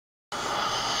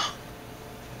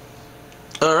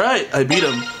Alright, I beat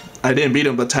him. I didn't beat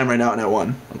him, but time ran out and I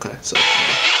won. Okay, so.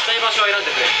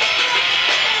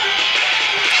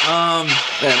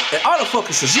 And it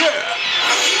autofocuses, yeah!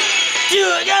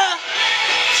 Yeah, yeah!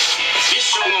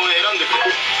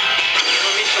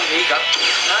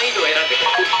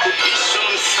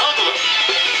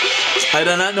 I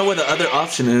do not know what the other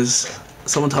option is.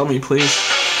 Someone tell me, please.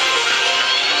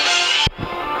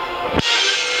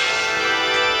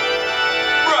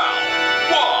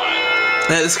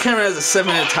 Man, this camera has a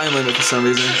 7-minute time limit for some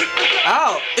reason.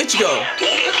 Ow! Ichigo!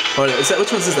 Oh, is that,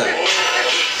 which one is that?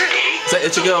 Is that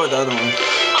Ichigo or the other one?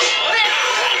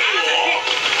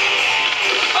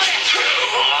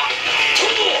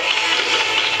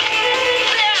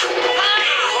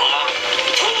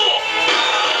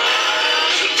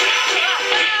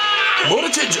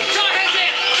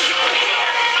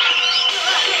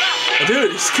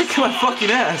 Dude, he's kicking my fucking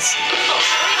ass.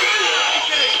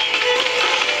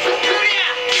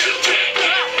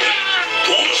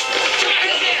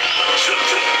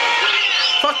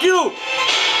 Fuck you!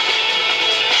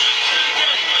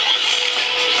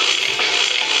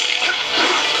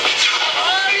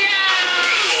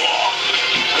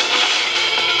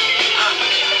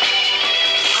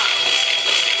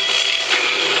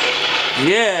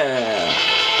 Yeah!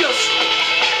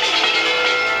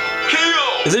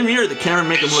 Is it me or the camera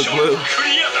make him look blue?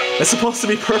 It's supposed to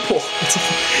be purple.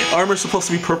 Armor's supposed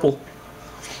to be purple.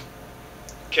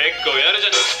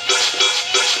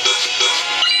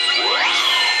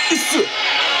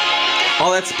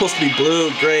 All that's supposed to be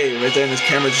blue, gray, right there, and this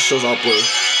camera just shows all blue.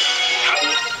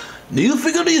 New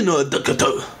figure no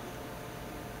Dakata.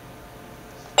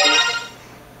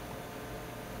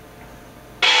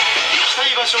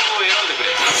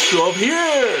 Let's go up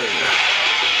here.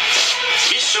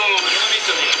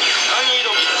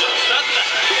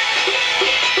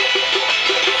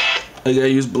 I gotta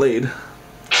use blade.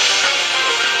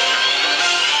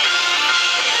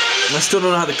 I still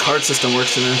don't know how the card system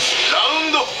works in this.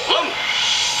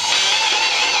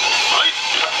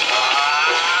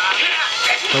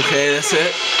 Okay, that's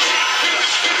it.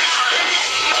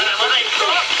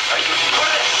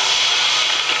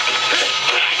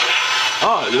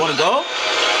 Oh, you wanna go?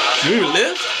 You even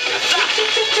live?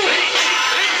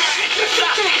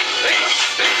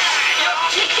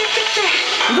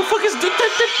 What the fuck is that?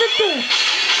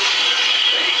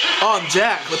 Oh, I'm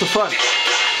Jack. What the fuck?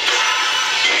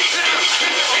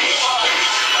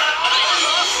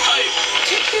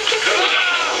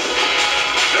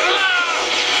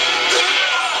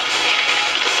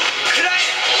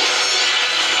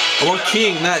 I want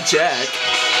King, not Jack.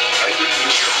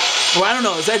 Well, I don't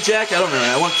know. Is that Jack? I don't know.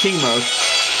 I want King mode.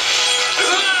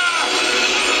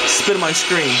 Spit on my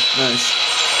screen. Nice.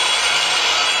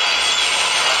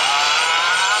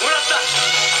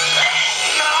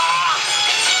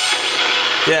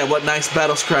 Yeah, what nice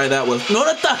battle cry that was.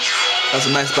 Norata! That's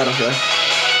a nice battle cry.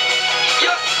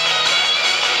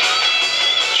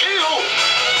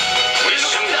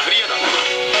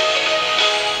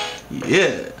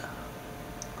 Yeah.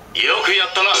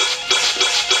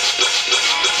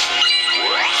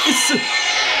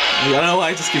 I don't know why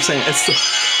I just keep saying it's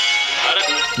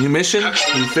new mission,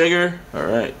 new figure.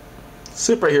 Alright.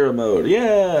 Superhero mode,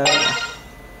 yeah.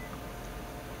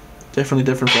 Definitely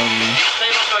different from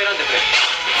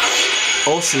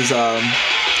Os's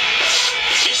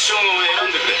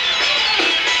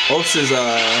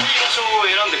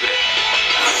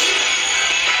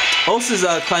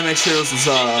Climax Heroes was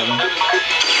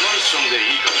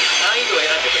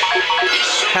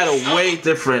had a way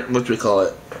different, what do we call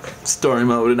it, story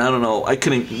mode, and I don't know, I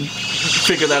couldn't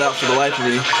figure that out for the life of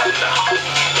me.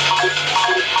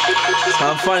 So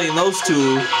I'm fighting those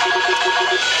two.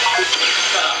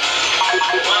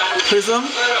 Prism.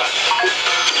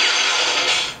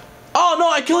 Oh no,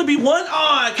 I can only be one? Oh,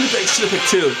 I should have picked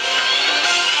two.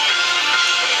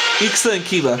 Ixa and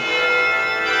Kiba.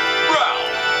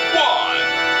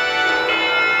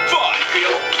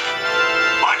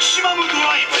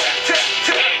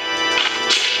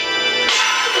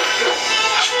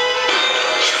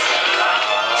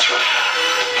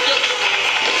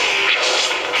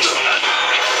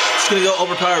 Just gonna go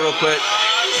overpower real quick.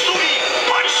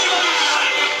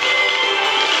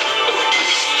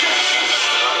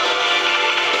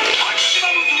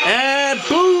 And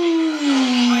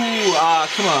boom! Ah,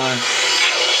 come on.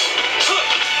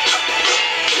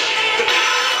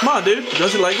 Come on, dude.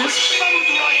 Don't you like this?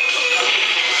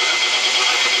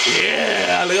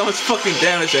 Yeah, look how much fucking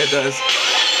damage that does.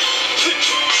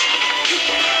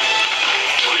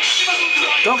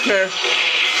 Don't care.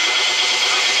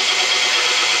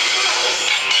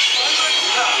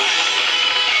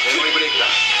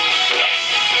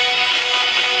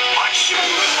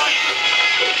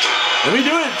 Let me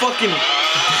do it, fucking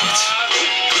bitch.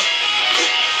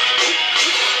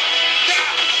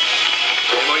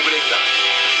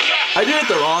 I did it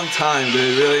the wrong time,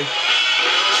 dude, really.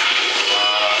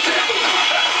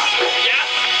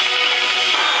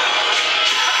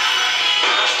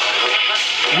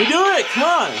 Let me do it, come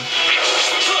on.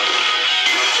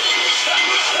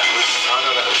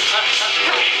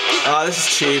 Ah, this is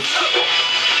cheap.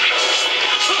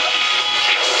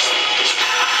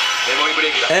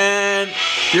 And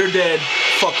you're dead,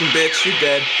 fucking bitch, you're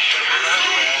dead.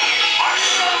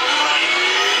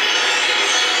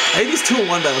 I hate these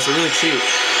 2-in-1 battles, they're really cheap.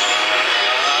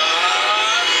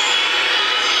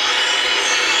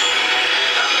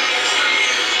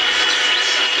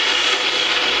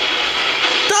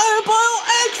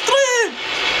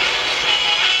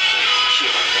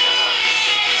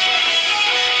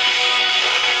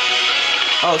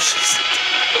 Oh shit.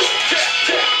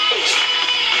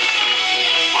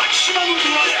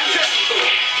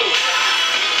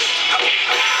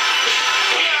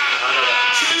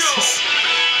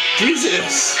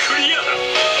 Jesus.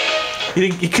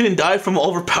 You couldn't die from an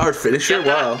overpowered finisher?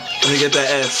 Wow. Let me get that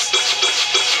S.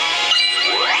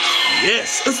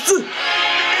 Yes.